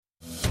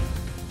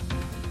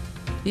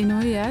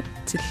Inuiaat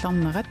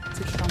Tillernerat.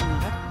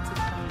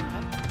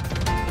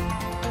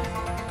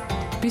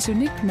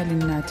 Bisunik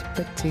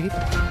malinnaatippatigit.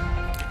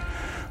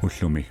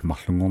 Ullumi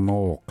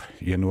marlungorneruoq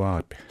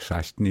januarip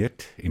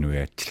 16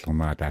 Inuiaat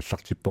Tillernerat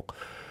аллартиппоq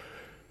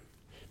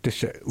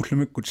тасса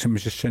уллумиккут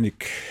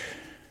самисассаник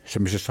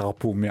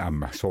самисассарпуumi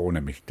аама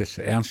соорунами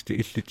тасса эрнсти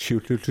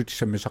иллитсиуллуллут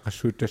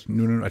самисақассуут тасс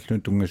нунун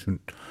аллун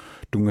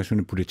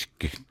тунгасуни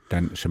политикки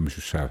таан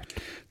самисуссаават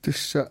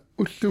тасса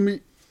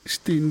уллуми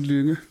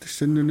стиинлуинга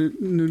тассаннуни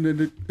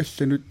нуналут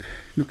алланут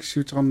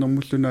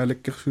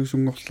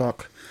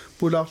нукиссиутеқарнэрмуллунаалаккерсуусунгорлаақ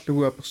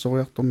пулаарлугуа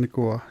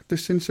персориарторникуа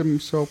тассан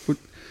саммиссаарпут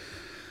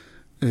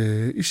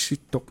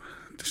исситтоқ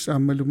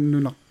тассаамалум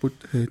нунарпут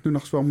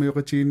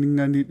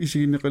нунарсуармиоқатигиннгаани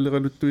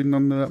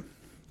исигинеқалералуттуиннарнера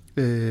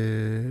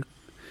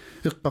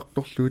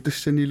эққарторлуу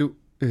тассанилу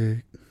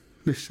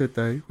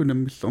нассатай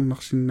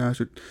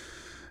унаммиллернарсиннаасут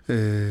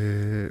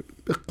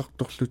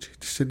эққарторлути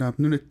тассанаап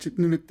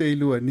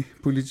нунаттаилуани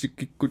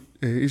политиккиккут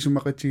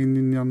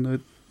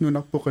исумақатигинниарнерит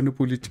нунарпоқану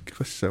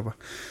политиккеқассава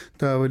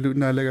таавалу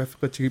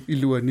наалагаафеқатигип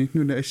илуани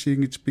нуна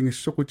ассиингит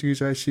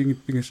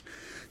соқутигисаассиингит пингас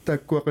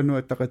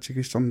тааккуақануа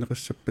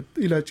тақатигиссарнеқассаппат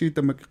илаатиги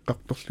тамак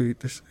эққарторлуи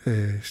тас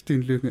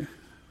стинлуинга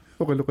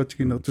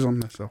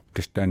оқалоқатигинертусарнаассаа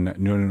тастаана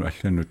нуну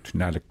алланут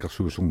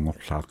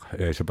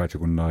наалаккерсуусунгорлаақ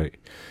сапаатикуннери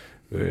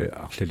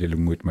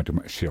арлалилунгуит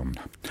матума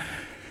ассиорна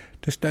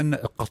тастаана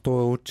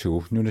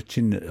эққарторуутсугу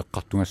нунатсинне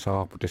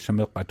эққартунгассаарпу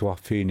тассамеэқ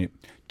атуарфиини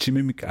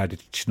тимимик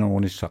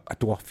аалитсинерунissaq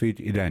атуарфиит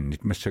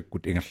илааннит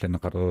массаккут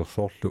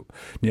ингерланеқалерсоорлу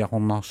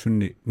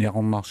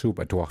ниақорнаарсууп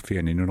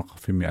атуарфиани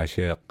нунеқарфимми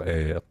асиаеқ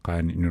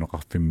эққаани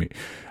нунеқарфимми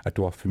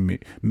атуарфимми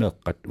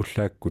меэққат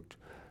уллааккут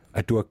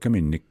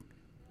атуаккаминник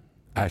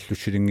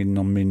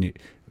ааллуссилингиннэрмини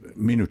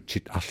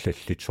минутсит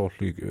арлаллит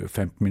соорлуи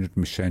 5 минут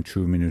миссаан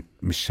 20 минут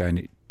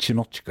миссаани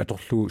тимертик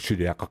аторлуу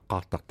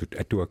сулиақаққаартартут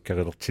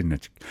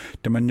атуаккарилертиннатик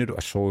таманнилу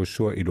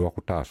ассоруйуссуа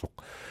илуақутаасоқ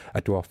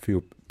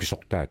атуарфиуп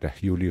писортаата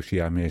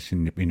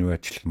юлиусиаамиассиннип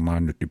Inuiaat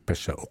Tillernerat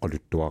иппасса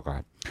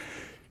оқалуттуараа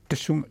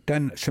тассун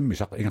таан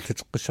саммисақ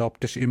ингерлатеққиссаарп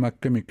тас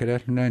имаакками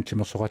калааллунаан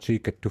тимерсоқатиги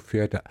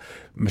каттуффиата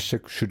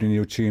массак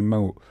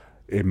сулиниутигиммагу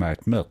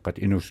эмаат меэққат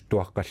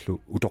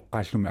инустуаққаллу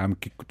утоққааллуми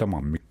аамиккикку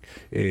тамармик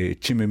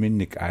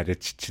тимиминник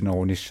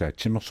аалатситсинерунissaа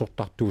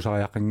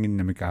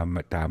тимерсортартуусариақангиннамик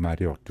аама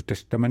таамаалиорту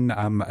тас таманна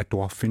аама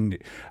атуарфинни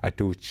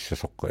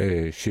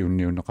атуутиссасоқ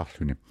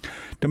сиунниунеқарлуни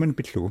таман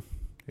пиллугу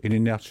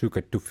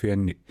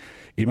ининниартсуукаттуффианни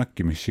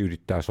имаккими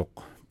сиулиттаасоқ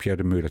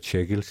Pjerde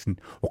Tjekkelsen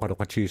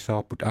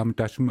оқалоқатигисаарпут аама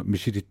таасума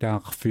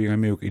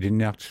мисилиттаақарфигамиук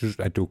илинниартсусут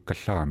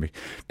атууккалларами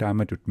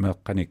тааматут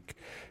меэққаник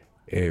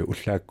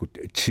уллааккут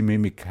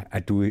тимимик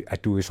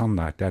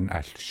атуисарнаа таан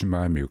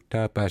ааллуссимаамиук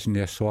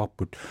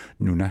таапаасиниассуарпут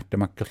нуна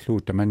тамаккерлуу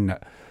таманна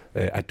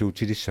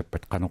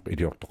атуутилиссаппат канеқ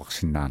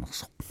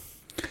илиортоқарсинаанерсоқ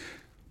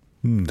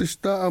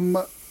тэста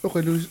амма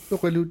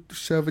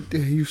оқалуттуссаават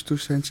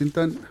юстуссаансин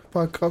таан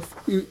параграф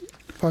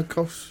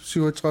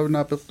 37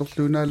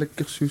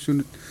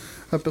 нааперторлуунаалаккерсуусунут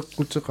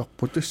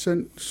апеққутеқарпу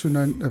тассан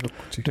сунаан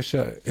апеққути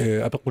тасса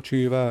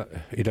апеққутигива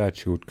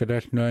илаатигут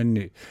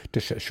калаалнуанни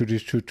тасса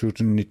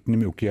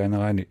сулиссуутуутуннитними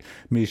укианераани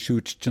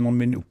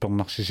мииссуутитсинермин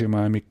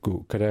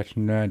уппернарсисимаамикку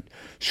калаалнуаат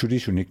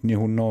сулисуник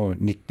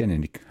 900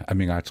 ниттананик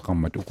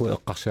амигаатеқармат уку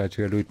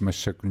эққарсаатигалуит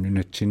массак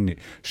нунатсинни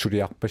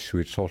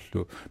сулиарпассуит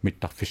соорлу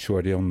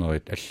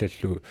миттарфиссуалиорнерит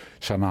аллаллу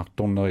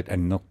санаарторнерит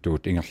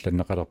аннертуут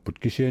ингерланнеқалерпут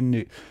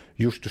кисианни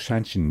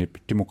юстусаансиннип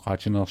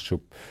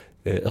демократинерсуп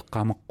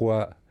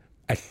эққамеққуа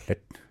аллат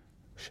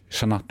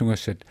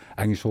санартунгассат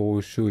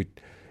ангисоруйуссуит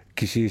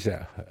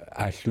кисиса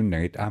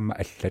ааллуннагит аама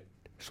аллат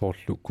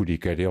соорлу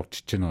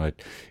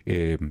куликалиортитсинерит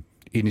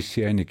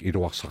инисианик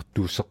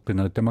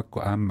илуарсартууссеққинери тамакку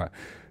аама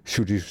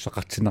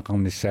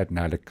сулисусақартинеқарниссаат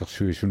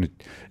наалаккерсуисунит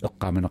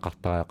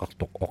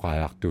эққаманеқартариақартоқ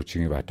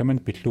оқааяартуутингива таман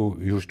пиллуу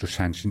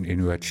юустуссаансин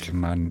Inuiaat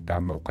Tillernerat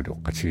таама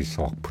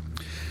оқалуққатигиссоарпут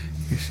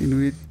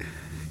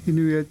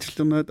Inuiaat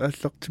Tillernerat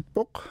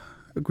ааллартиппоқ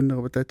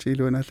акуннерапатаати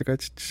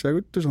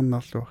илуанааллагаатиссаагут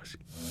тусарнаарлуарси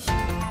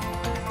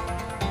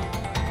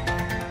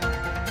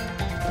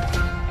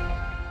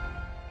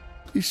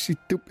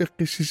исситтуп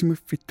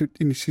эққиссисимаффиттут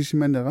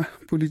иниссисиманера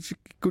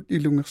политиккиккут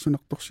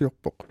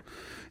илунгерсунарторсиорпоқ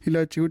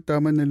илаатигут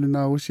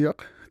тааманалунаарусиақ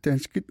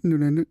таанскит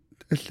нунанут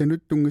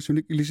алланут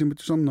тунгасуник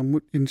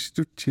илисиматусарнэрмут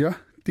институттиа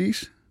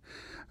тис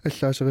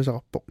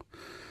аллаасерисақарпоқ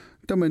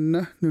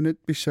таманна нунат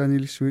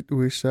писсаанилиссуит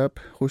уиссаап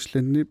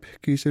русланнип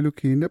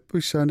кисалукиинап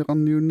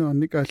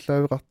писсаанеқарниуннерник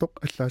ааллаавеқартоқ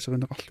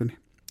аллаасеринеқарлуни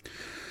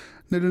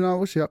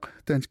налунаарусиақ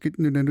таанскит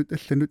нунанут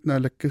алланут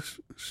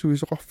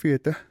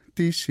наалаккерсуисоқарфиата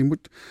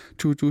тииссимут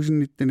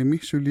 2019-ними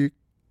сулиик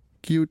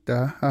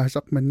киутаа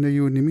аасақ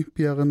маннаюуними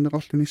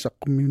пиарернеқарлуни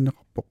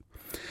саққуммиуннеқарпоқ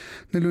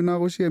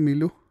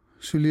налунаарусиамилу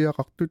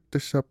сулиақартут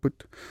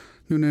тассааппут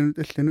нунанут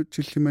алланут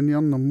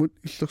силлиманиарнэрмут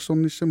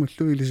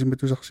иллерсорниссамуллу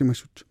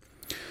илисиматусарсимасут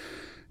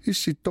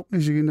исситтоқ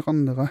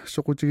исигинеқарнера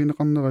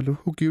соқутигинеқарнералу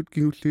укиут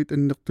кингуллиит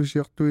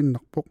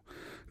аннертусиартуиннарпоқ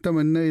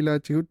таманна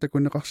илаатигут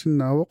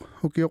такунеқарсинаавоқ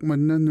укиоқ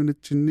маннаан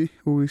нунатсинни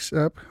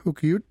уиссаап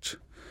укиут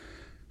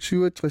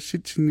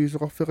 67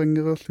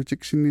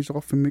 синнисоқарфеқангерерлутик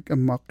синнисоқарфиммик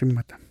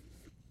аммааққиммата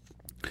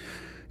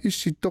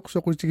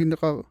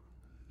исситтоқсоқутигинеқар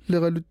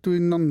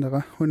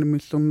лералуттуиннарнера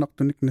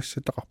унамиллернартуник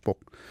нассатақарпоқ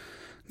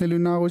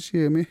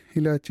налунаарусиами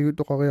илаатигут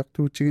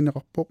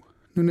оқариартуутигинеқарпоқ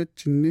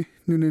нунатсинни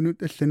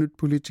нунанут алланут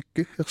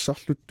политикки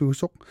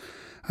ерсарлуттуусоқ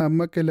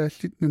аама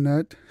Kalaallit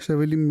Nunaat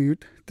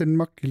савалиммиут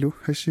танмаккилу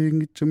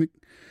хассиингитсумик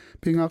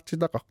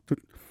пингаартитақартут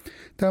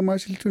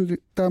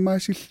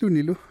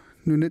таамаасиллунилу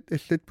нунат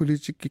аллат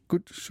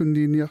политиккиккут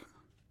суннииниар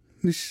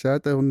ниссаа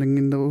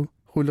таернангиннеру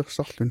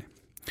рулерсарлуни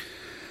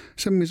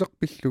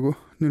саммисарпиллугу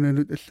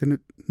нунанут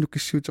алланут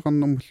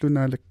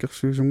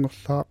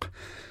нукиссуутеқарнэрмуллунаалаккерсуусунгорлаақ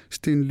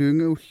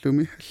стинлуинга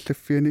уллуми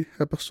аллаффиани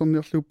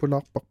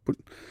аперсорниарлууппулаарпарпут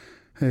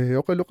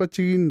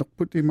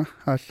оқалоқатигииннерпут има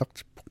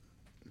ааллартиппоқ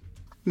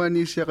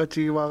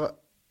маанисиақатигиваара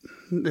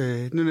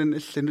нунан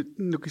алланут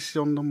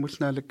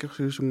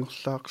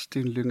нукиссиорнэрмуллунаалаккерсуусунгорлаақ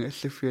стинлуинга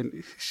аллаффиани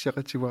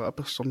иссиақатигиваара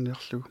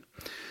аперсорниарлугу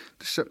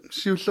тасса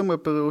сиуллама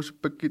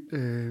периусуппаккит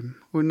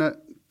уна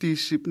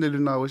тииссип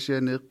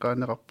налунаарусиани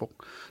эққаанеқарпоқ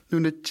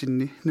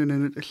нунатсинни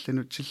нунанут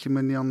алланут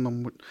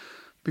силлиманиарнэрмут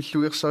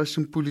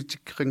пиллугерсаассум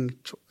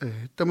политиккеқангитсо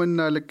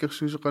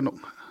таманнаалаккерсуусеқано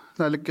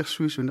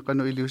наалаккерсуисуни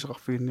қано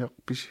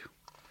илиусеқарфиинниарписи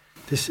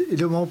тас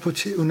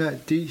илумарпути уна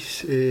тис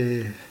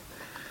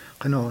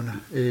канаона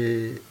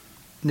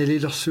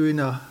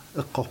налилерсуина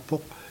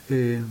эққарпоқ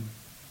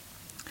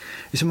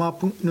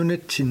исмааппун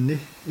нунатсинни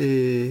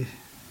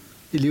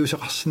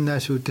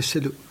илиусеқарсинаасуу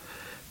тассалу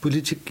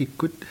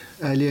политиккиккут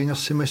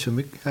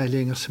аалиангерсимасумик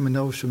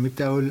аалиангерсиманерусумик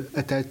таул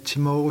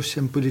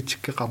атаатсимооруссам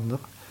политиккеқарнеқ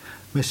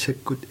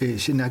массаккут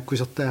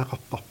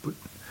синааккусертаақарпарпут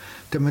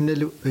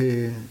таманалу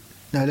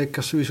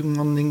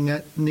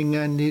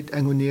наалаккерсуисунгорнингаанниит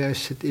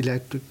агуниаассат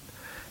илааттут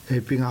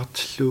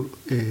пингаартиллу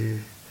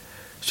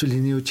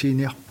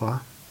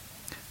сулиниутиниарпаа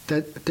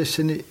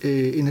тассани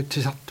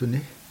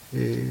инатсисартуни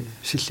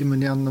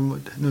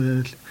силлиманиарнэрмут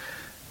нунанул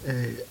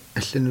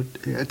алланут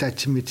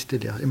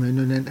атаатсимититалиар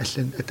иманунан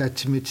аллан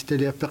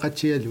атаатсимититалиар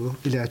пеқатиалугу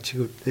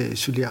илаатигут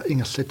сулиар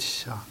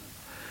ингерлатиссаа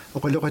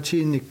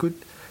оқалоқатиинниккут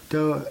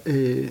таа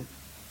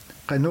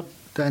каноқ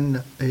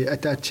таанна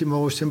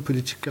атаатсиморуссам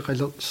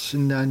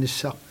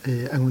политиккеқалерсиннаанissaaq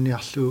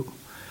агуниарлуу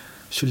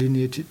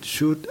сулиниатит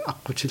суут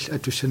аққутил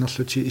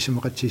атуссанерлути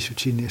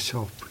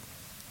исумақатииссутиниассаорпут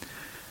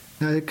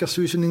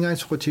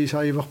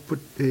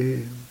нааккерсуисунингаасоқутиисаариварпут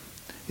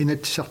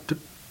инатсартут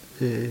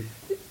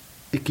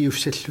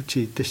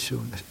икиуссаллути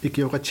тассууна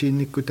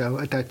икиоқатиинникку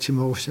таава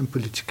атаатсиморуссам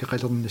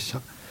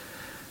политиккеқалернissaaq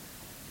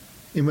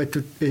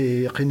иматут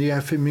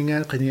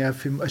қиниааффимингаан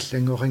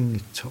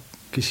аллангорангитсо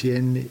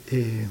кисианни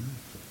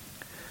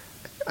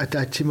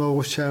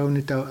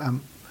атаатсиморуссаагуни таа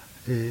ам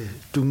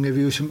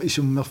тунгавиусум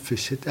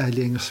исуммерфиссат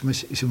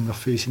аалиангерсмас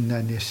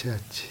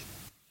исуммерфиисиннааниассаатси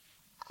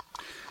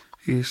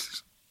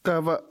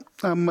тава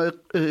аама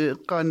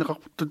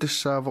эққаанеқарпутту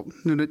тассаавоқ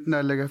нунат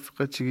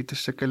наалагааффеқатиги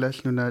тасса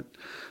Kalaallit Nunaat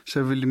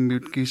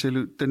савилиммиут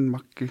кисалу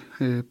танмакки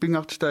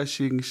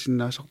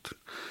пингаартитаассиингиссиннаасартут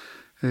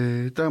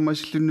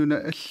таамасиллуннуна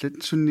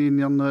аллат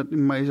суннииниарнерат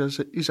имма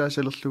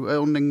исаасалерлугу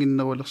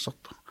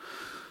аернангиннерулерсарту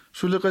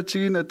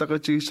сулеқатигина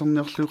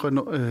тақатигиссарниарлугу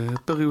қано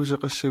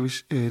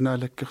периусеқассавис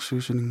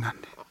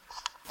наалаккерсуусунингаанни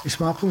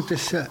исмааппун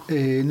тасса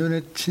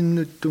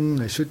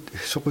нунатсиннуттунга сут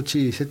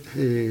соқутигисат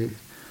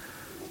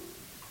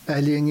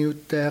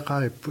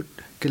аалиангиуттаақариппут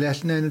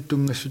Kalaallit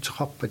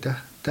тунгассутеқарпата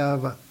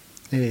таава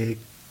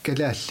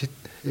Kalaallit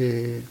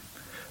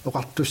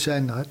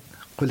оқартуссаанерат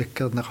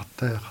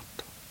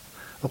қулаккернеқартаақарту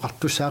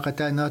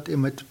оқартуссаақатаанерат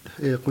имат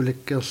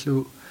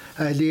қулаккерлу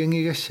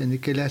аалиангигассани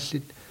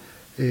Kalaallit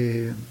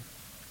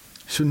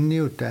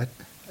сунниутаат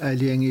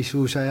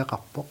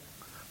аалиангисуусаақарпоқ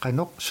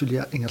қаноқ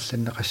сулиа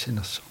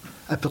ингерланнеқассанерсо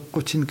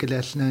апеққутин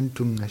Kalaallit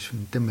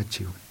тунгасун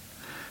таматигун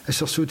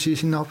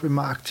ассерсуутигисиннаарпи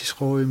ма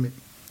актисқоруими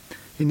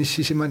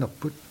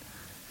иниссисиманерпут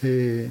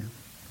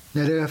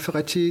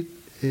налагаффеқати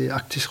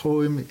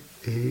актисқоруими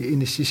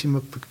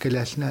иниссисимаппут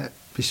Kalaallit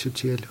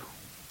писсутигалу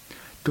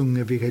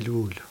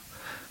тунгавигалуулу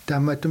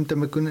таамаатум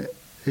тамакуна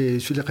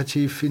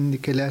сулеқатигиффинни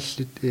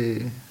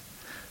Kalaallit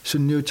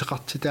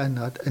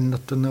сунниутеқартитаанаат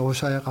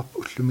аннертунерусаақарпу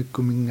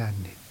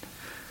уллумиккумингаанни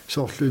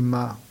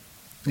соорлуимма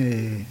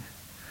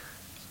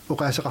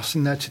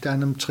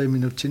оқаасеқарсинаатитаанам 3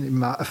 минуттин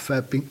имма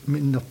аффааппин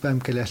миннерпаам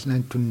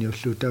Kalaallit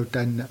тунниуллу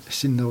таутаанна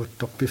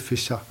синнеруттор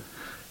пиффиса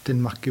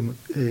танмаркимут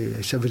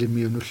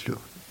савилимиунуллу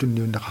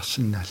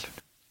тунниуннеқарсинааллу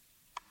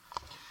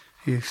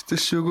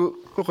тассугу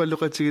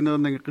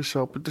оқалоқатигинернага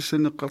қиссаарпут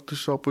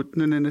тассанеққартуссаарпут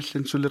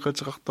нунаналлан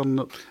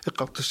сулеқатеқартарнер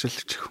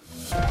эққартуссаллутигу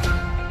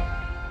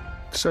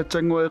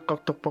сатангуа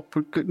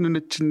эққарторпарпут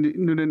нунатсинни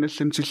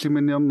нунаналлан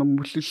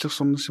силлиманиарнэрмул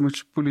иллерсорнерсимат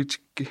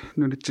политикки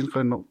нунатсин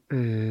қано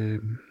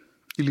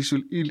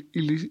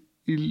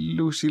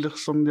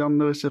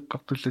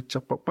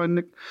иллусилерсорниарнерисеққартуллатсарпар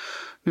пааннак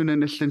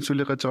нунаналлан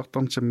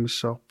сулеқатеқартарн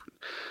саммиссаарпут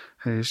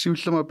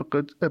сиуллама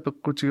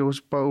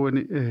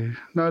апеққутигеруспауани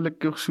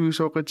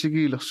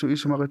наалаккерсуисооқатигиилерсу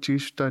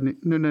исумақатигиссутаани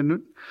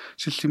нунанут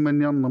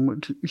силлиманиарнэрму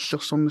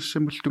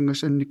иллерсорнассамул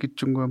тунгас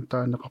анникитсунгуам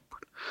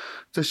таанеқарпут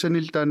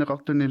тассанил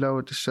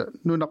таанеқартунилаава тасса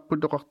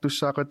нунарпут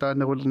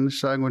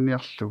оқартуссаақатаанерулернissaа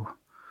ангуниарлугу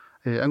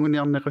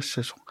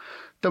ангуниарнеқассасо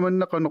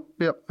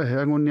таманнақанерпиа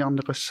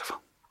ангуниарнеқассава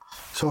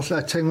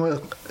Soorla tango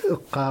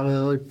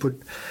eqqaareeriput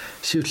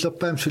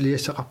siullerpaam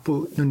suliassaqarpu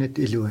nunat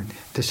iluani.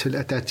 Tassal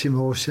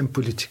ataatimurussam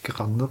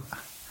politikkaqarneq.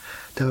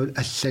 Taul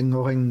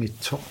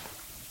allangoringitso.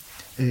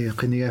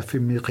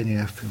 Qinigaafimmi.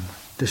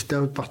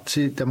 Tastaut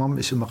parti tamam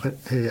isumaq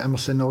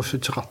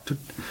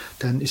amerlanerussutiqartut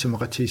taan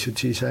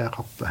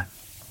isumaqatiisutiisaaqarpaa.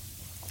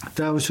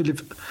 Taavu suli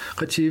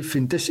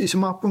qatiiffin tas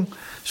isumaarpun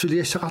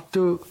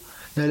suliassaqartu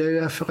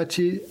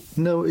nalagaaffeqati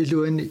neu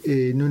iluani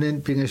nunan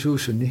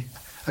pingasuusuni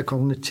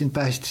akornitsin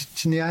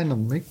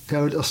paastitsiniaanermik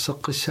taul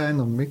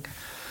erseqqissaanermik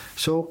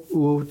soo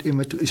uut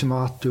imatu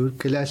isumaqartuut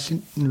kalaallin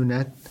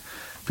nunaat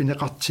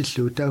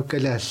pineqartilluu tau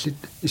kalaallit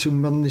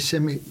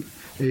isummernissami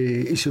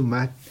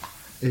isumaat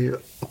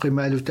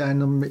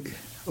oqimaalutaanermi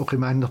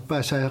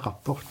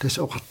oqimaannerpaasaaqarpoq tas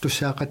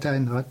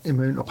oqartussaaqataanerat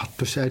imaun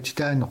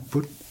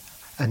oqartussaatitaanerput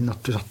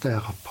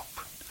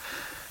аннартусартаақарпарпут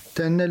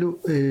таанналу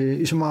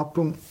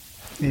исумаарпун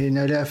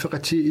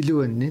налаафеқати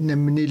илуанни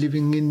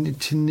намминиливингинни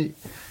тинни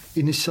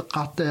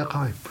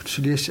иниссеққартаақариппут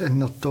сулиас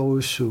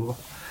аннерторуссууа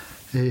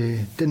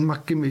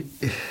Danmarkimi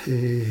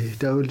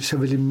таул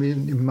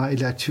савалиммиин имма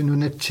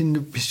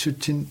илаатсунунатсинну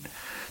писсутсин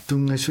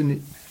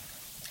тунгассуни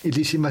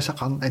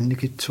илисимасақарн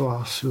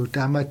анникитсуарсуу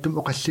таамааттум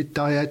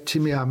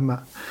оқаллиттариаатсими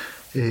аама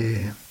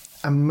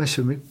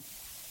аммасумик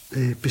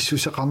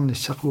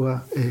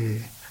писсусеқарниссақуа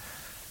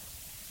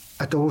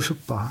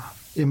аторусуппаа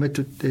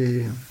иматут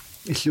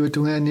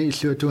иллуатунгаани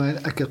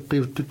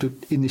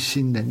акеққиуттутут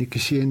иниссиннани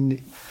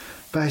кисианни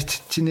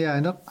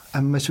пааститсиниаанеқ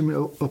аммасуми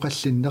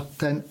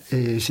оқаллиннертаан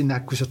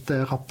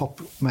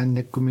синааккусертаақарпарпу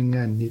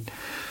мааннаккумингаанниит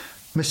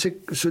массак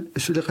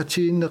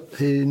сулеқатииннеқ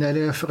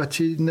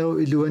налааффеқатииннеру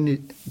илуани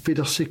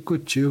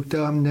пилерсиккутсиук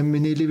таам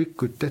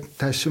намминиливиккут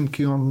таассум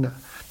киорна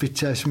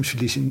питсаасум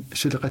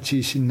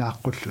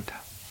сулеқатиисиннааққуллута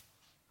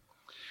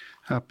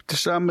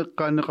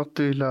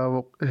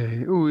тасаамеққаанеқартуилаавоқ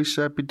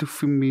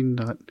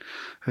уиссаапитуффиммииннерат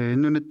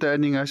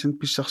нунаттаанингаасын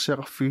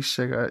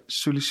писсарсиақарфигиссага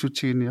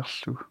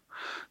сулиссутигиниарлу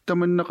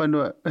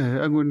таманнеқануа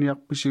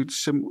агуниарписуут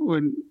сам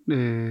уан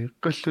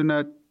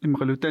қаллунаат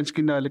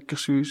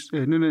имақалутаанскинаалеккерсуис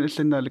нунан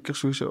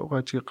алланнаалаккерсуиса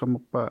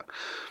оqaатигеққамерпаа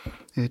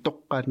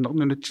тоққаатнеқ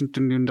нунатсин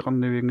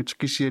тунниуннеқарнавиангат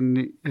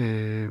кисианни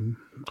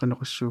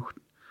қанеқассуугут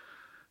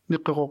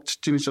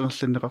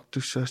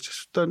неққеқортитсинисерланнеқартуссаастас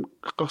таан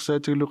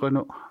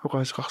қеққарсаатигулуқану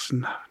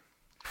оqaасеқарсинаа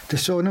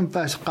тассоонам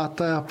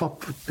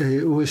паасеқартариарпарпут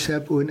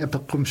уисаап уун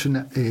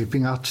апеққумсуна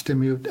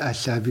пингаартитамиут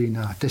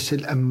ааллаавиинаа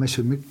тассал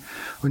аммасумик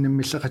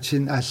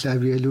унаммиллеқатсин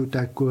ааллаавиалуу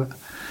тааккуа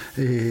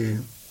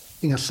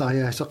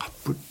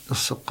ингерлариаасеқарпут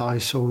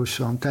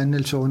ерсеққариссоруссуарн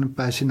тааннал соонам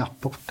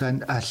паасинарпоқ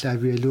таан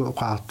ааллаавиалуу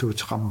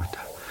оqaартуутеқармата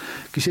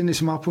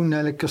кисинисмаарпун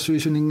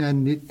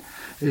наалаккерсуисунингааннит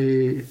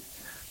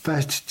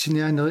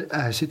пааститсиниаанери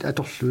аасит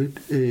аторлуит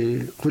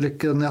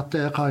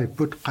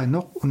qulakkeerniartaaqaripпут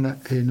qaноq уна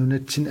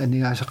нунатсин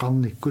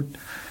анигаасеқарниккут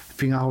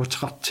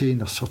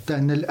пингаарутеқартиинерсор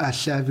тааннал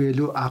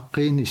ааллаавиалу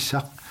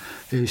ааққииниссақ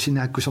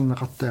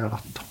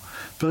синааккусернеқартаагартор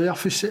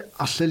периарфисси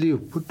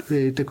арлалиуппут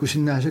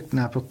такусиннаасак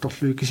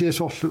нааперторлуи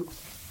кисиасоорлу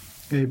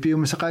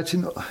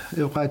биомасеқаатин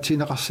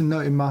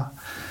эоқаатинеқарсинаа има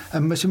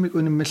аммасумик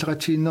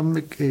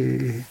унаммалеқатииннэрмик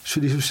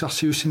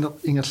сулисуссарсиуссинеқ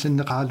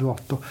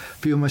ингерланнеқаалуарто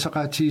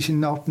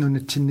биомасеқаатиисиннаарп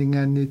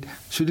нунатсиннингаанниит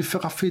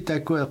сулиффеқарфи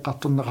тааккуа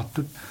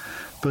эққарторнеқартут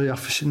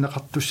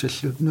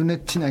периарфиссиннеқартуссаллу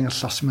нунатсин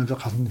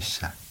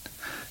ангерларсимавеқарнissaat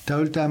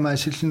таул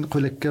таамаасиллин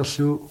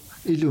qulakkeerluu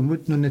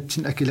илумут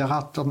нунатсин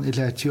акилераартарн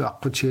илаатиу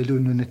аққутигалуу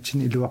нунатсин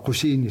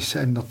илуаққусиинисса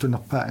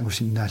аннертунерпаа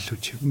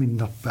ангусиннааллути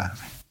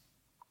миннерпаами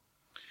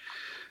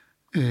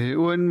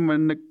уан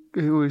маннак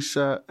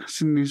уисса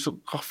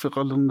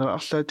синнисеқарфеқарлернера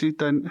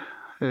арлаатигитаан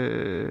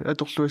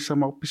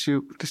аторлуиссамарписиу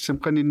тассам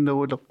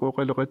каниннерулерпу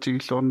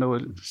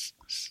оқалоқатигиллуарнавал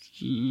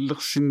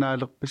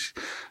лерсиннаалерпис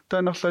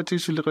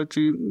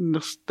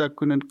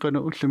таанарлаатигисулеқатигиннерстааккунан қана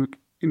уллумик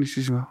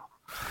иниссисима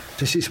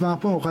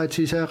тассисмаарпу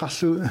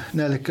оқаатисаақарлу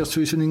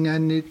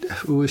наалаккерсуисунингаанниит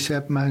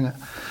уиссаап маага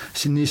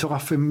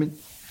синнисоқарфиммит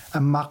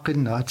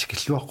аммааққиннера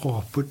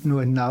тикиллуаққорпут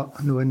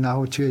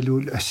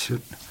нуаннаарутигалуул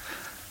ассут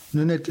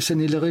нунат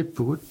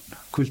санилериппугут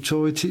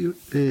культурити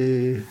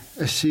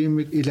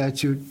ассиимик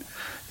илаатиут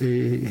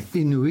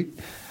инуит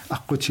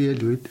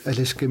аққутигалуит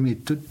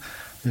аласкамииттут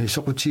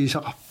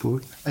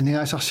соқутиисақарпуут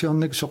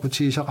анигаасарсиорник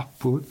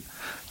соқутиисақарпуут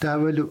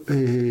таавалу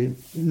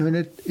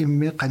нунат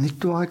имми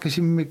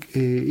қаниттуаракасиммик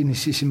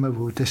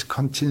иниссисимаву тас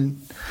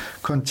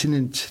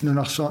континент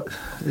нунарсо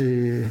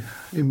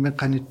имми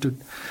қаниттут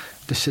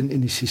тассан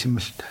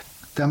иниссисималта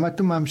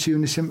таамааттумаам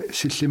сиунисам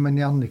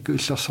силлиманиарникку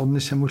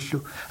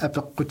иллерсорниссамуллу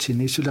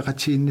апеққутини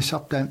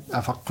сулеқатииннисартаан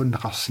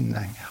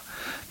афаққуннеқарсинаанга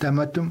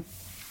таамааттум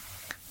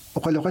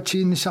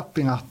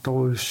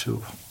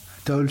оқалоқатииннисарпингаарторуйуссуу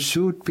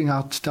таулсуут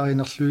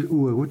пингаартитаринерлуи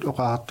уагут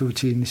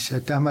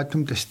оқаартуутииннисса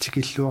таамааттум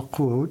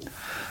тастикиллуаққуагут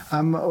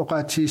аама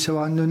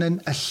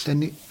оқаатиисаваарнунан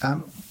аллани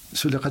аам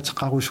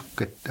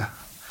сулеқатеқарусуккатта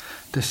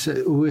тасса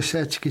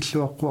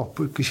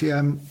уэсаатикиллуаққуарпу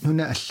кисиаам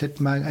нуна аллат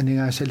мааг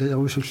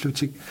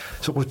анигаасалерусуллутик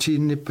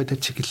соқутиинниппа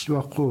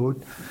татикиллуаққуагут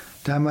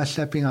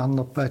таамааллаа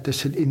пингаарнерпаа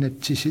тассал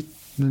инатсисит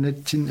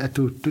нунатсин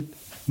атууттут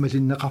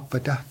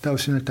малиннеқарпата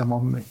таусуна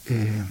тамарми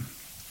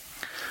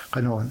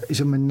qanoon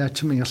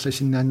isumannaatsuми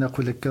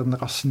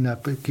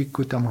ingерласиннаанеқулаккернеқарсинааппа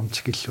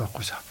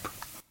киккутамартикиллуаққусааппа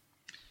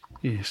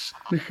Yes.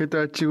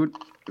 Nigataatigut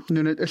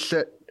nunat alla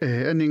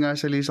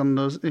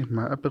aningaasaliisarnerus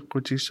imma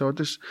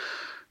apeqqutiissootas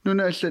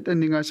nuna allat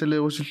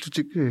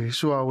aningaasaleerusullutik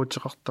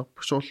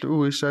suaruteqartarpu soorlu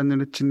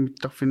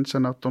uissaannunatsinmittarfin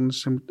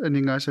sanartornissamut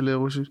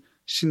aningaasaleerusu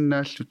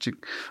sinnaallutik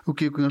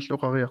ukiukingerlu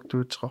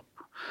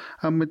oqariartuuteqarpu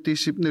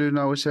амматтииссип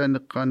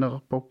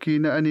налунаарусааneqqaaneqarpoq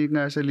kiina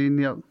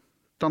aningaasaliiniar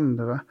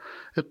tarnera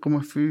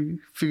eqqumaffi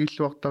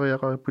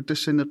figilluartariaqarippu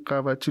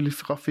tassaneqqaavaa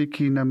tuliffiqarfi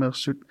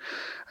kiinameersut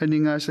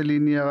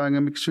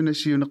aningaasaliiniaraangamik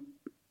sunasiuneq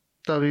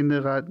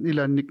Tillernerat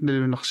ilaannik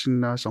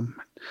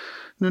nalunarsinnaasarmat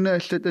nuna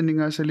allat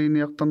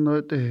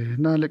aningaasaliiniartarnerat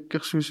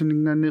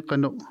naalakkersuusuningaanni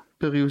qano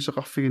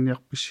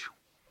periuseqarfiginiarpusiu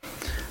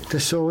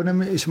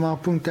тассоорнами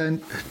исмаарпун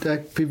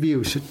таак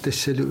пивиусут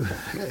тассалу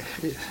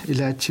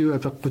илаатсиу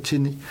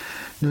апеққутини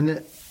нуна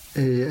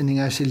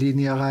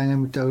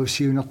анигаасалиниараангами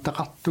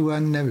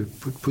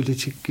таусиунертақартуааннавиппут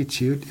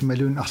политиккитсиут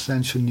ималуун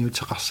арлаан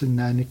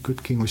сунниутеқарсинааниккут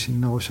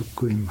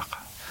кингусиннерусуккуиммақа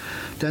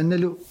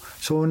таанналу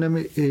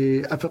соонами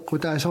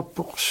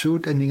апеққутаасарпоқ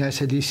суут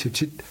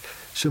анигаасалииссутит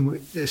суму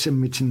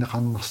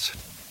саммитиннеқарнерсут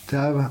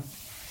таава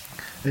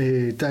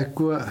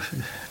тааккуа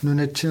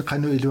нунатсин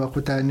кану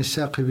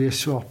илуақутааниссаа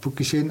қивиассуарпу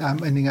кисиин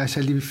аам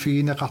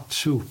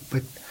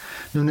анигаасаливиффигинеқартсууппат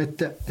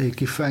нунатта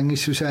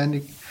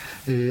киффаангиссусааник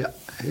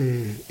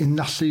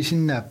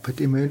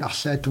иннарлиисиннааппат имаун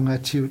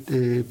арлаатунгаатсиут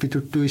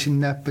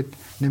питуттуисиннааппат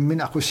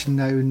наммин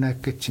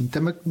ақуссиннааюннааккатсин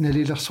тамак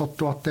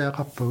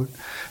налилерсортуартаақарпагут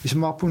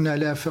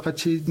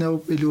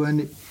исмаарпуннаалааффеқатиинауп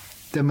илуани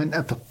таман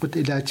апеққут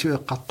илаатиу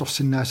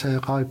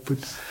эққарторсиннаасаақариппут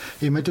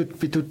иматут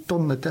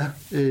питутторната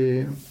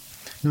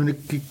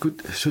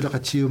нунаккиккут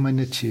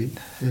сулеқатиуманатсиит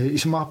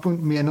исмаарпун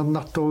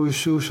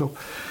мианернарторуйуссуусо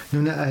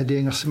нуна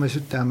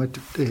аалиангерсимасут таамат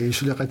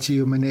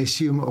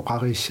сулеқатиуманаассиума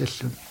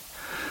оқарииссаллун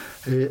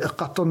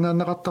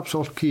эққарторнаанеқартар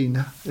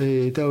сооркиина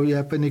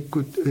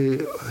тауяапаниккут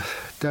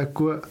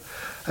тааккуа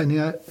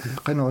аниа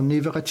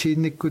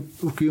канорнивеқатиинниккут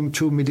укиум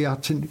 2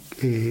 миллиардин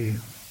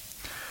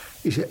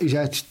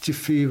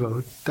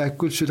исаатиттиффиивагут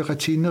тааккут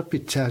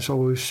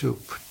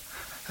сулеқатииннерпитсаасоруйуссууппут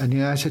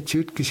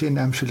аниаасатсиут кисиан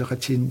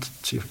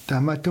аамсулеқатииннэртиу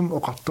таамаатум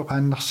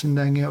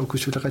оқартоқааннарсинаангиа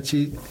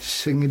укусулеқати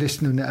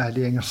сангиласнуна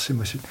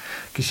аалиангерсимасут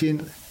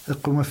кисиан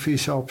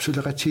эққумаффиисаорп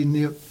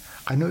сулеқатиинниу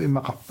кану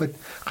имақарпат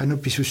кану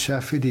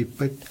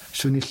писуссааффилииппат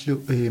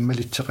суниллу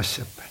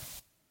малитсеқассаппат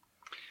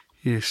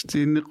Yes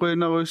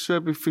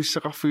тиннеқуинаруссаа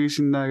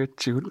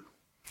пиффиссақарфигисиннаагатсигут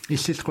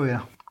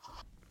иллилқуя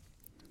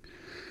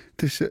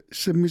тасса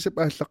саммисап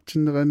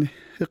ааллартиннерани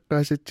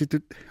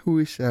эққаасатситут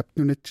уиссаап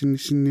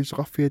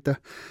нунатсинниссинниисоқарфиата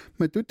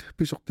матут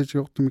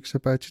писортатигортумик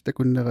сапаати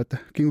такуннерата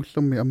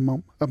кингуллерми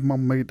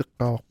аммармаги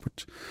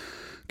теққааварпут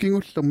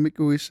кингуллермик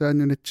уиссаа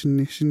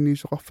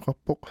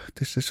нунатсинниссинниисоқарфеқарпоқ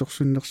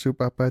тассасерсуннерсуу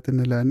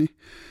паапаатаналаани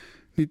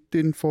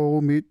 19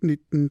 форумит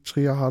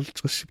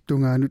 1953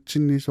 тунгаанут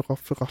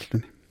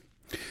синниисоқарфеқарлуни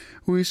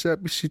уиссаа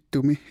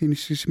писситтуми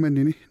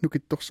иниссисиманини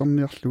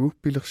нукитторсарниарлугу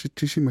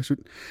пилерситсисимасут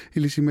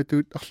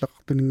илисиматуут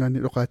арлақартунингаани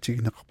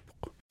лоқаатигинеқарпоқ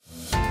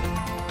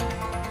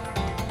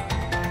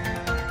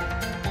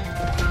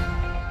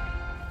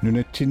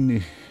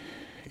нунатсинни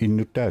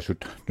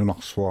иннутаасут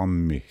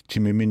нунарсуарми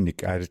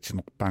тимиминник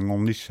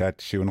аалатсинерпаангорнissaат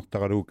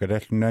сиунертаралугу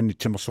калааллунаани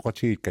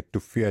тимерсоқатигит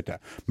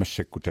каттуффиата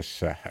массакку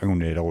тассаа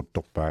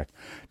агунеелерутторпаат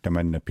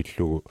таманна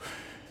пиллугу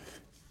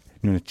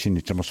нунатсинни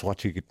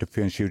тимерсоқатигит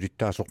таффиан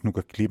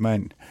сиулиттаасорнука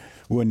климаан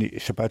уани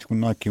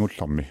сапаатикуннера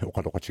кигуллерми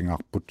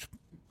оқалоқатингаарпут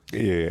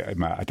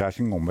ама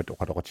атаасингормат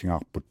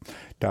оқалоқатингаарпут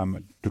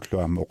таама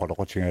туллуаама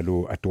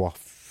оқалоқатингалуу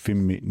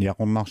атуарфимми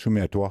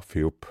ниақорнаарсуми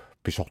атуарфиуп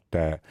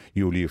писортаа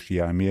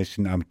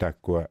юлиусиаамиассин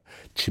аамтааккуа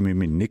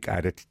тимиминник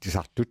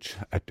аалатитсартут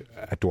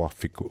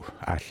атуарфикку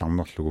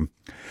аалларнерлугу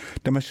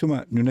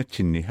тамассума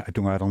нунатсинни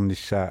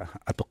атунгаалернissaа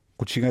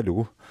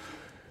апеққутингалугу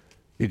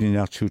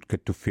илиниартуут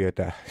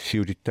каттуффиата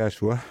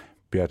сиулиттаасуа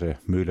пиата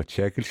мøller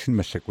тиакилсин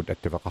массаккут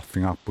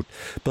аттавеқарфингаарпут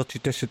перти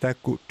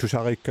тассатаакку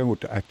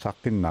тусарииккагут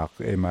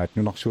аатсааққиннаақ эмаат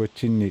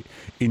нунарсуатсинни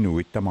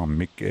инуит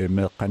тамармик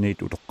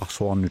меэққаниит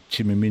утоққарсуарнут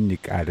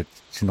тимиминник аалат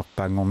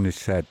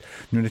синерпаангорнissaат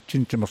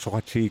нунатсин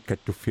тимерсоқатигик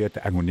каттуффиата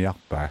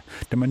агуниарпаа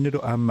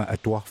таманналу аама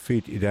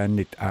атуарфиит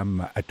илааннит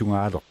аама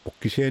атунгаалерпоқ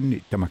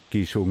кисианни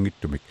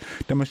тамаккиисуунгиттумик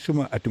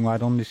тамассума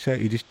атунгаалернissaа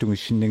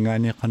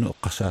илистунгиссиннгаани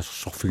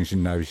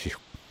эққарсаасерсорфигисиннаависиу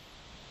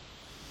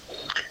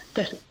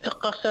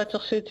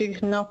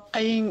эққарсаатерсиутигиннаа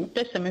аин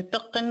тассами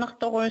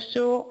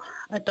пеққиннарторуйссуу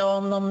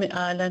атаорнэрми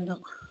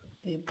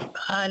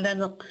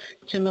ааланеқ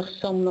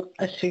тимерсэрнеқ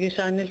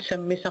ассигисаанил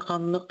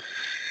саммисақарнеқ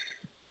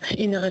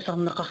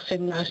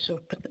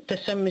инерисарнеқарсиннаассуут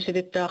тассамми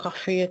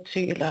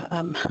силиттаақарфигатсигила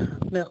аама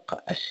меққа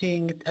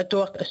ассиингит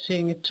атуарт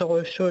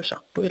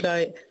ассиингитсоруйссуусарпу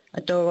илаи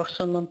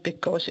атауарсернерм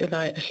пиккорус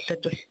илаи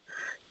аллатул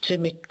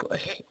тимикку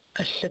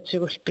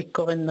аллатигул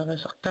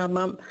пиккориннерисар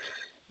таамаам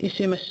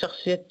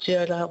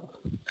исимассарсиатсиалаагу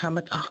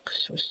аамат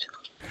ааққиссуусса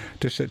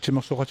тасса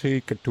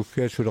тимерсоқатигик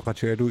каттуффиа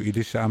сулеқатигалу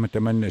илиссаама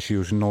таманна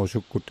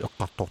сиусиннерусуккут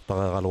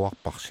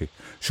эққартортареералуарпарси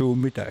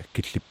сууммита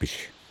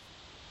киллипписи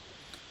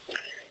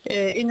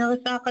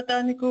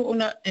Inerisaqataaniku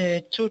una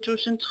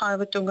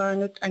 2030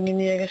 tungaanut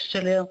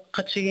anginiagassaleer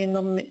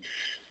qatigiinnermi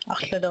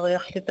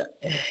арлалериарлита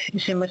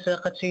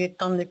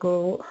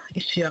исимасеэқатигиттарникуу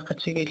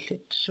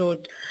иссиақатигииллит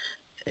суут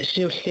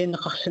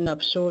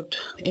сиуллиинеқарсинаап суут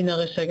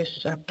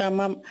инерисагассаап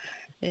таамаам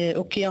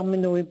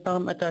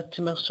укиарминуиппарам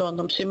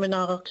атаатсимерсуарнам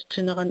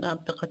семинаарертитсинеран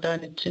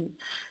ааппеқатаанитсин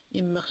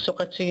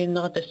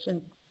иммерсоқатигиннера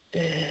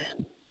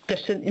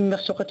тассан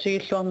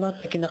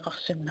иммерсоқатигиллуарнерат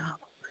кинеқарсинаа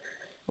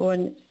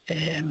уан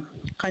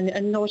qani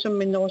annerusum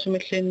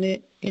minnerusumilliinni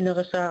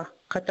inerisa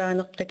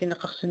qataanerta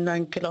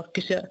kinеқарсинаан килар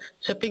кися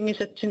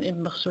сапингисатсин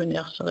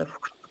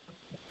иммерсуиниарсерифук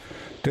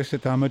tässä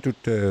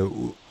taamatut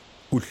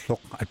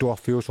ulloq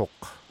atuarfiusoq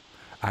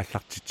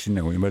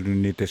ааллартитсинагу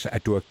ималунни тасса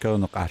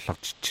атуаккернеқ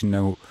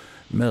ааллартитсинагу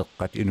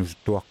меэққат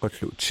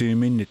инусуттуаққаллу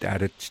тииминнит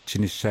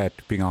аалатсинissaat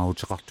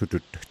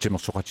пингаарутеқартутут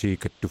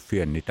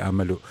тимерсоқатигикаттуффианни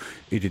таамалу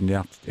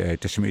илинниарт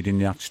тассами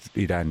илинниартитут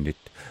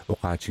илааннит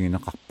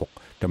оқаатигинеқарпоқ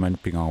таман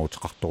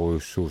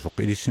пингаарутеқарторуйуссуусоқ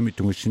илиссами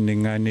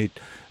тунгиссиннингаанниит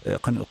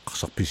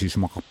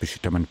қанеққарсарписисумақарписи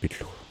таман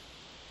пиллу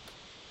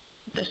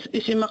тас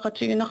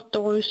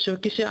исимақатигинарторуйуссуу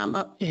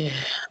кисиаама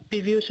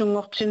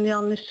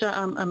пивиусунгортинниарнissaа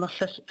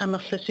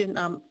амерласин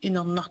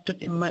инернартут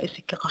имма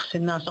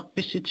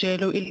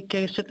исиккеқарсинаасарписситигалу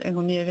иликкагассат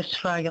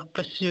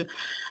агуниагассфаагерпассиу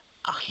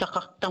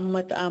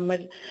арлақартармат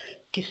аамал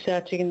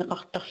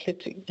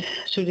киссаатигинеқартарлит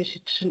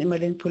сулиситсун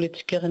ималин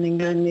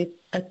политикернингаанниит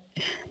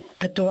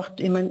атуарт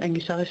иман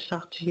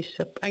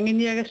ангисариссаартигиссап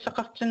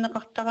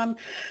ангиниагассақартиннеқартарам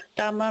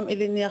таамаам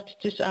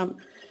илиниартитис аам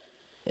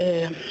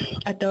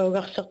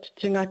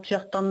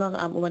атаугарсертитсингаатсиартарнера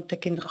аам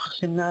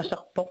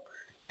уантакинеқарсинаасарпоқ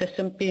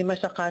тассам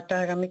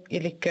пимасақаатаагамик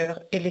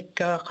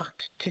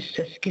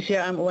иликкаагақартитсас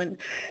кисиаам уан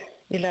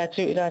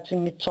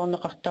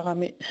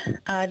илаатингитсорнеқартарами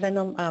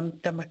ааланерм аам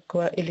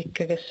тамаккуа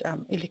иликкагас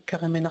аам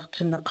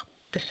иликкариминартиннеқа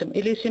тассам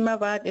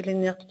илисимаваат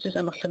илинниартитсис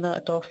амерланера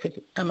аторфил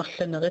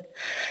амерланерит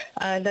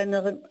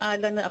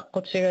аалана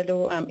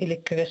аққутигалуу аам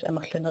иликкагас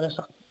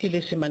амерланерисар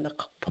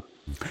илисиманеқарпо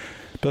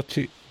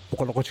перти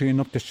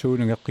оқалоқутигиннер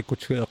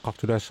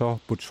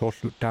тассуунагеққиккутигеэққартулаассаарпут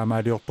соорлу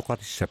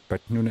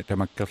таамаалиортоқатиссаппат нуна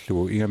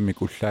тамаккерлугу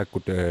игаммик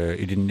уллааккут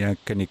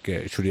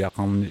илинниакканик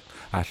сулиақарни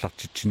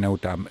ааллартитсинагу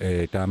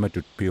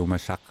тааматут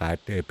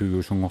пиумассаққаат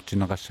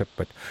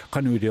пиусунгортинеқассаппат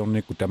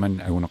қануилиорникку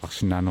таман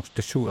агунеқарсинаанерс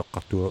тассуу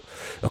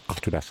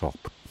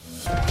эққартулаассаарпут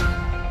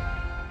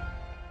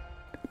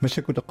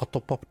масакут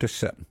эққарторпарпу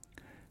тасса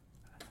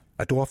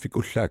атуафик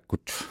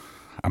уллааккут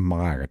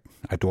аммараагат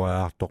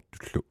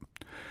атуаартортуллу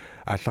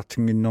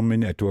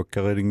ааллартингиннэрмини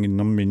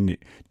атуаккерилингиннэрмини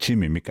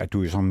тимимик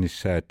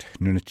атуисарнissaат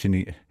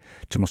нунатсини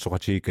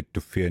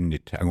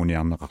тимерсоқатигикаттуффианнит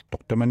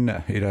агуниарнеқартор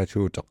таманна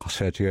илаатуут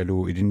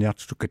эққарсаатигалуу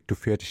илинниартуту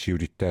каттуффиати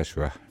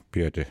сиулиттаасуа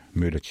пиате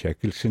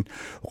мөлатиакилсин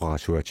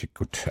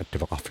оқарасуатиккут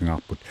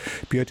аттавеқарфингаарпут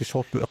пиате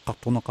соорлу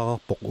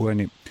эққарторнеқарарпоқ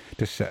уани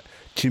тасса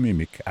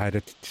тимимик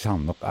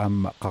аалатитсаарнеқ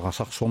аама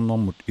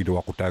қарасарсорнэрмут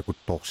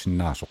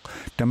илуақутаакутторсиннаасоқ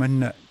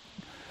таманна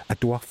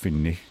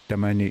атуарфинни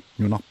тамани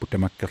нунарпу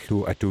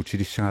тамаккерлуу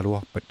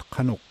атуутилиссагалуарпат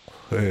қано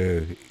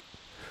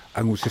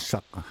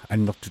ангусассақ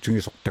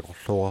аннертутингисоқ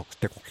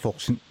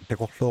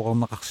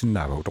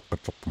такорлоорнеқарсинаава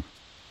утоққатсорпу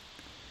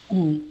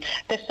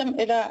тассам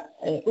ила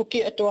уки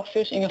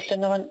атуарфиус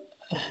ингерланеран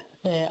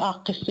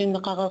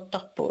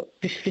ааққиссиннеқареэртарпу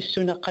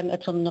пиффиссунеқан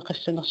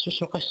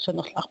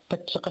атернеқассанерсусоқассанерл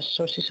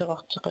арпатсеқассуу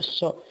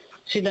сисеқартеқассуу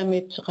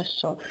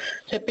силамиитсеқассуу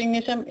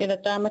сапингисам ила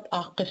таамат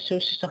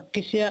ааққиссууссисар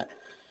кисиа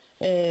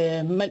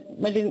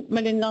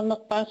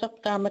малиннарнерпаасақ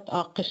таамат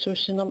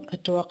ааққиссууссинерм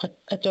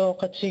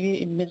атуоқатиги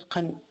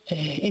иммилқан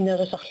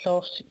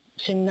инерисарлоорси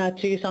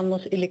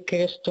синнаатигисарнерс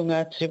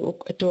иликкагастунгаатсигу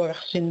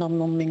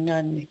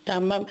атуагарсиннарнэрмингаанни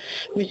таамаа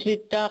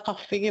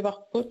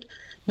мисилиттаақарфигиварпут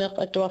меқ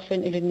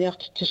атуарфин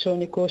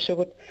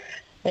илинниартитсууникуусугут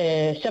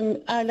сам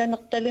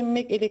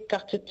ааланерталиммик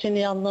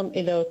иликкартитсиниарнерм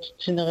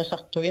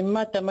илаутитсинерисартуг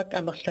имма тамак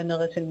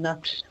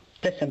амерланерисиннаапс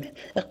тассами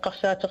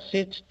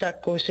эққарсаатерсиит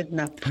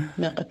тааккуусиннаап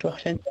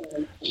меқатуарлан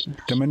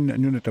таман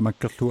нуна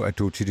тамаккерлуу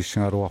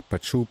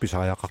атуутилиссагалуарпат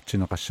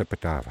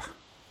сууписариақартинеқассапатаава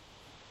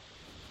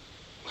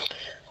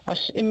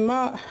ас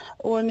имма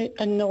уани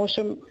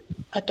аннерусум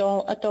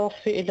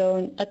атоорфи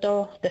илаун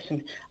атоо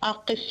тассами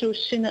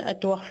ааққиссууссина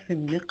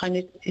атуарфимми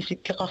қанит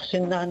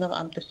исиккеқарсиннаанера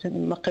ам тассан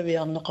имма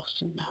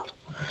қавиарнеқарсиннаав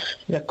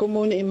ила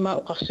коммуни имма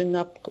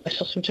оқарсиннаап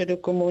ассерсуталу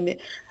коммуни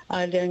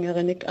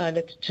аалиангериник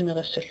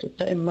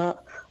аалатитсинерассаллута имма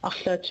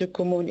арлаатиу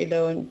коммуни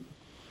илаун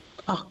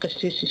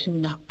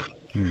ааққиссисиннаап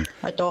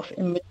атоорф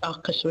иммит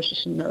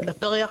ааққиссуусисиннаала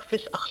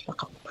периарфис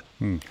арлақарпа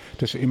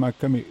тас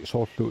имаакками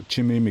соорлу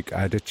тимимик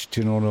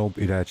аадатсинернеруп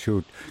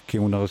илаатиут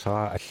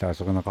кигунерисараа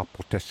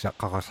аллаасеринеқарпор тасса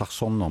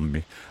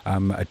қарасарсорнэрми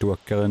аама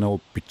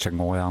атуаккеринеруп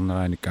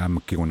питсангориарнерааник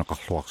аама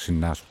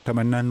кигунеқарлуарсиннаасо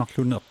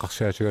таманнааннарлуни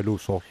эққарсаасигалуу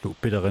соорлу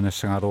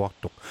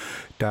пилеринассангалуартоқ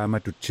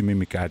тааматут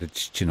тимимик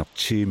аадатсинер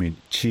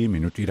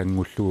тиминут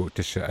илангуллуу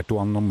тасса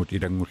атуарнэрмут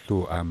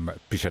илангуллуу аама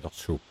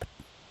писалерсууппат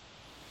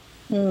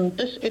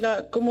تس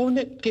إلى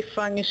كومونة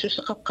كيفاني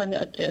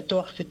سوسققني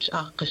أتوقفت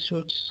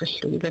أقصوت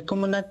سلو إلى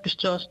كومونات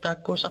بستوس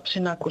تاكوس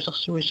أبسناكوس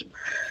أقصوش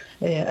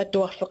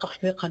أتوقف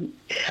قفقا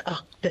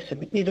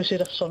أقدسم إلى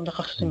سير الصوم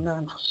لقصنا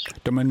نص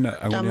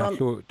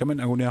تمن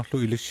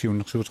أغنيحلو إلى السيون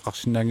نقصوت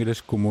قصنا إلى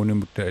كومونة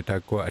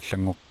متأكو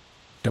أشلنغو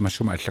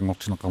تمسوم أشلنغو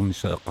تنقلني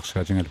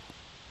سأقصاتين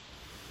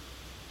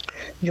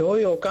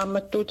Jo,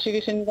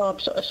 gammattuutigisin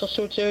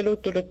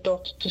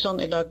assersuutigaluttulut tisan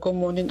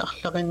kommunin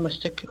arlarin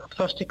mastak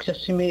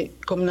fastiksasimi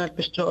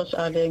kommunalbestyrelse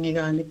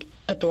aaleenigaanik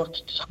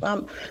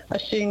atuartitsaqaam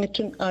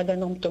assiingitsun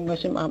aalanerm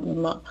tungasim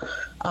aamma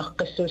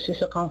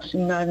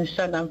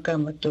aqqassuusiseqarsinnaanissaan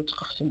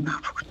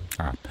gammattuutiqarsinnaafuk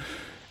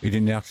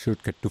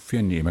Idinnersuut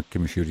kattuffianni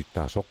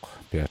imakkimisiulittaasoq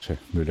piatsa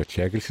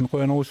mulatsiagilsin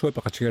qoyanerusua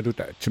peqatigalut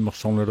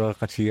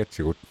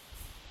timmersornuleriqatigatsigut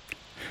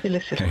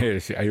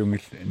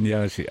ayungil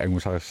niarisi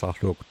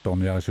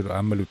angusarissarluuquttorniarisulu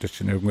aammalu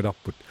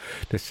tassanaugularput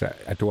tassa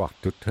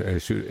atuartut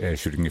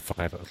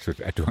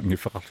sulingiffaqalerlut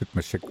atuangiffaqarlut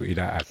massakku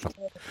ila aallar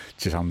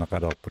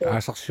tisarneqalerput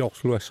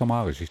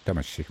aasarsiorluassamaarisi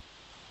tamassi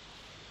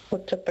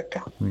utsapakka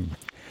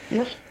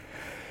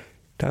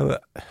tava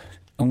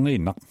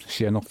ongiinnaq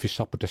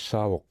sianerfissarpu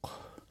tassaavoq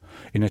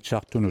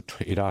inatsartunut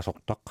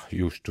ilaasortaq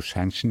Justus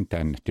Hansen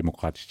taanna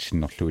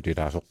demokraatitsinnerluut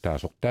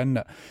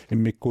ilaasortaasortaanna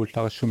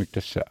immikkuullarissumik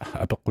tassa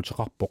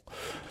apeqqutiqarpoq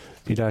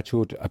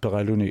ilaatuut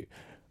aperaluni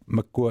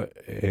makkua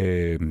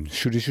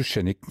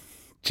sulisussanik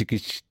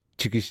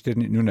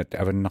tikistani nunat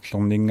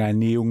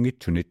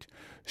avannarlorningaaniungitsunit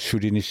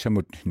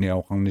sulinissamut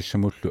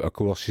niauqarnissamullu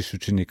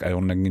akuersissutinik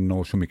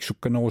ajornanginnerusumik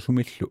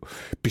sukkanerusumillu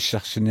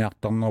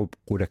pissarsiниartarnerup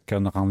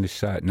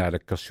qulakkerneqarnissaa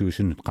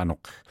naalakkersuusunut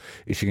qanoq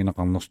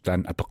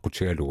isigineqarnerstaan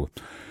apeqqutigalugu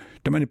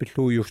tamani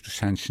pilluu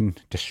Justus Hansen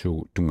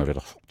tassuu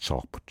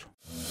tungavilersorput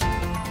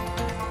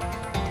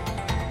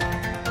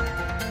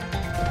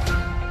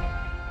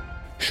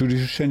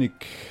sulisussanik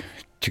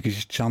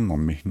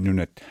tikisitsarnermi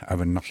nunat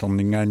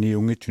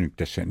avannarlorningaaniungitsunik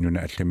tassa nuna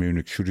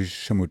allamiunik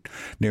sulissamut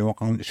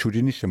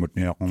sulinissamut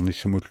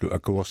niaqarnissamullu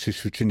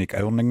akuersissutinik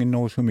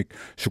ajornanginnerusumik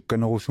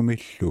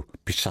sukkanerusumillu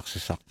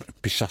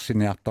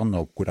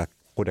pissarsiниartarnerup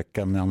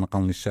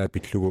qulakkernearneqarnissaa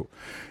pillugu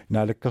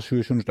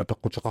naalakkersuusunut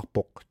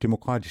apeqqutiqarpoq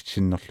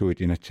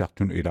demokraatitsinnerluit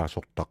inatsiartunu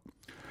ilaasortaq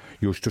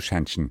Justus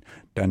Hansen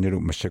taanilu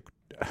massak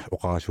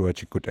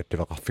oqarasuatikkut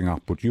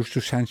attileqarfingaarput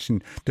Justus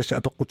Hansen tassa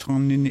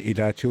apeqqutiqarninni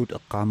ilaatigut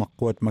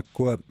eqqaamaqquat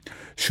makkua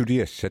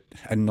suliassat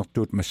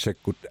annertuut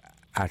massakkut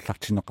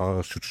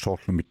ааллартинеқареерсут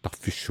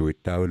соорлумиттарфиссуит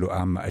таавалу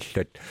аама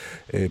аллат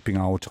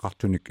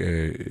пингаарутеқартуник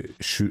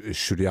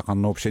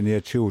сулиақарнеруп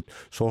саниатигут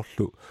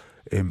соорлу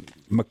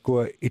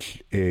маккуа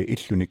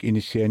иллуник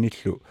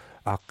иниссианиллу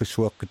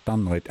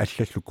ааққиссуеққиттарнерит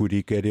аллаллу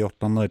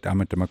куликаалиортарнерит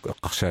аама тамакку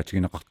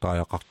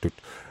эққарсаатигинеқартариақартут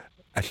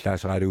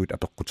аллаасералугут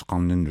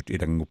апеққутеқарниннут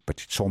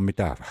илангуппатит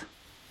соормитаава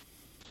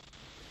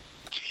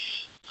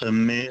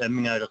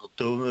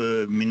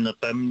аммингаалеқартуу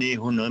миннерпамни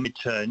 100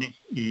 митсаани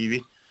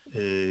иви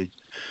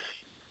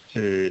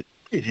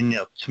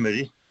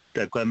идинниартимали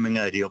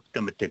такуаммингаалиоп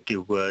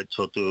таматтаккиугуа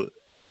сорту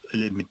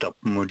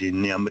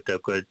лимитарпумулинниарма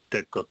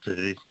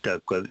таккортали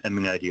такку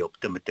аммингаалиоп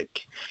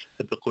таматтакки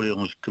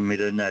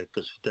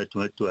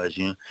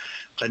апеққулиорнускуммиланааккерсутаатуматтуаасига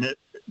қана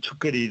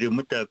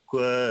суккалилуму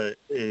таккуа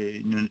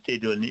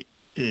нунатилуани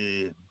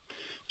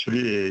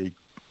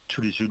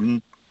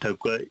чулисун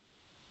таккуа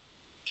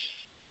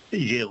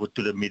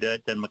игеруттуламмила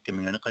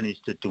таамаккамингана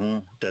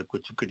қанистаттугу такку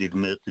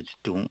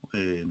суккалилумеэртитtuгу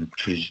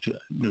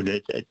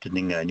нунат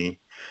аттанингаани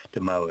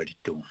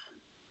тамаавалиттугу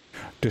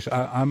тас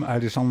аам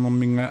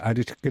алисарнэрминга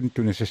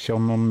алитккантуна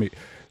сассиорнэрми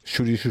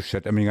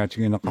сулисуссат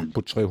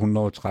амигаатигинеқарпут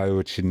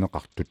 330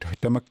 синнеқартут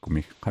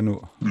тамаккуми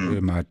қану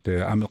маат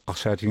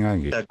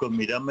амеққарсаатингааги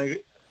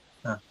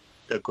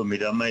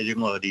таккумилама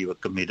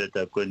илингориваккамила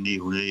таккуанни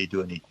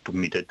хулеидуани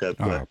пуммита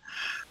таккуа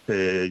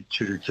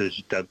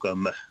чулисус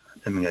таккуамма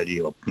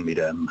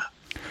амигаалиорпумилаамма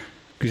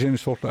кисен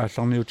соорлу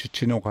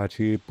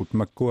аалларниутитсинеоqaатигиппут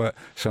маккуа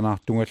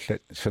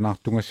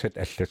санаартунгассат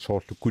аллат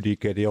соорлу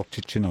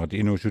куликаалиортитсинерат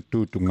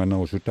инусуттуу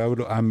тунганерусу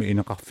таавалу аами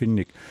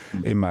инеқарфинник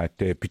имаат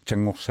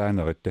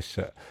питсангорсаанерит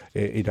тасса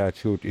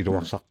илаатигут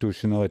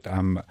илуарсартууссинерит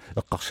аама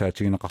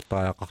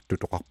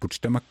эққарсаатигинеқартариақартут оқарпут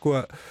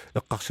тамаккуа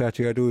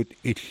эққарсаатигалуит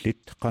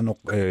иллит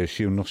қаноқ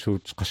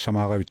сиуннерсуут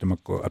қассамааравит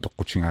тамаккуа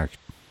апеққутингаагит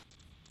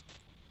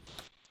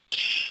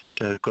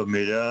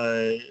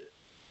таккумила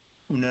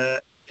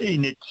уна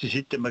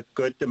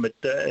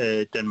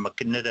инитсиситтамаккуаттаматта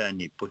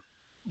танмаккинналааниппут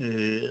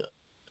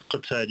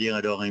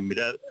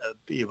qipsaaliangaluarimila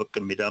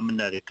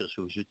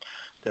иваккамилааманнаалаккерсуусут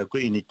таку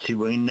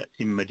инитсивуинна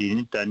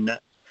иммалини таанна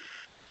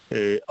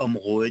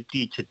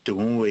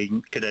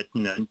амруатиитсаттугуин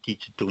калаатнаан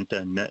тиитсаттугун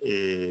таанна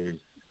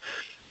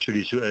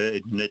чулису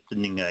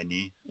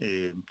наттнингаани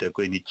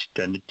таку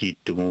инитситтаана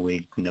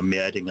тииттугуин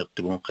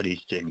наммиалингертугун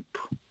қалистаангиппу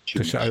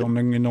тасса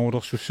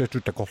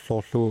аёрнангинерулерсуссату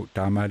такорлоорлу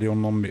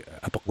таамаалиорнэрми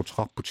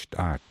апеққутеқарпутит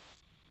аат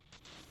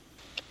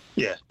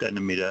ja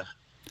tanamila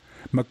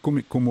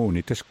маккуми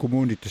коммуни тас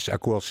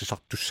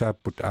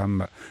акуерсисартуссааппут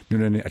аама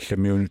нунани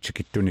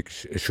алламиунутикиттуник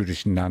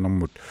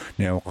сулисиннаанермут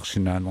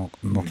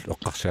ниаоқарсинаанернерлу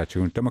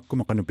эққарсаатигун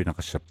тамаккуми қану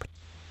пинақассаппат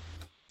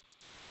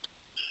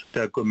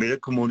taakko mila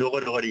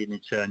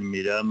kommuneqoraqaliinitsaani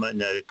milaama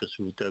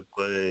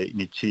naalakkersuutaakko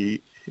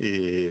initsi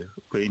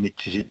ko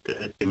initsit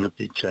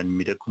tengertitsaani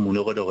mila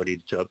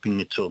kommuneqoraqaliinitsaa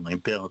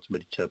pinngitsoornerin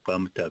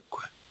peernertimatitsaappaama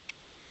taakko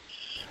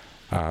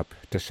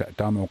tässä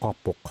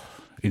taamoqarpoq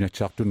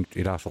inatsartunut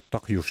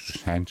ilaasortaq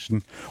Justus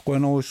Hansen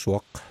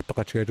qonaruissuaq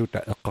peqatigaluta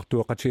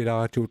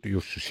eqqartuaqatilaaratuut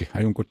Jussusi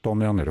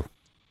ajunkuttorniarnalu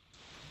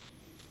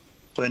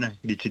qana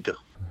litita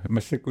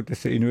массакку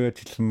тасса Inuiaat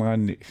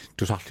Tillerneratni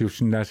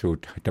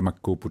тусарлиуссиннаасуут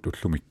тамаккуупут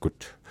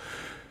уллумиккут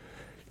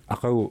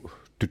ақагу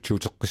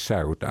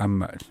тутсуутеққиссаагут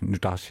аама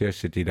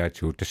нутаарсиассат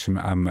илаатигу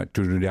тассама аама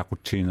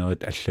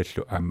тунулиақутсиинерит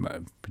аллаллу аама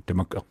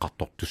тамак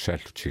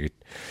эққартортуссааллутигит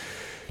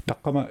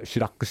таққама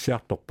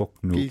силаққиссиарторпоқ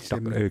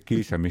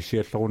кисами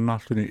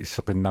сиаллеруннаарлуни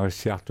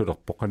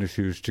иссеқиннариссиартулерпоқ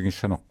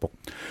канисиустигиссанерпоқ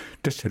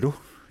тассалу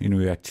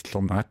Inuiaat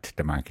Tillernerat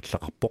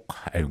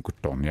тамаакиллеқарпоқ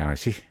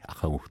аюнкутторниараси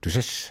ақагу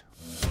тусас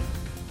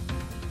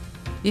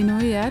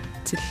Inuiaat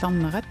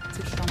Tillernerat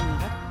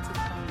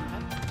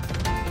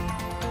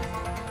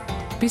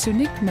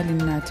Bisunik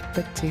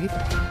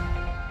malinnaatippatigit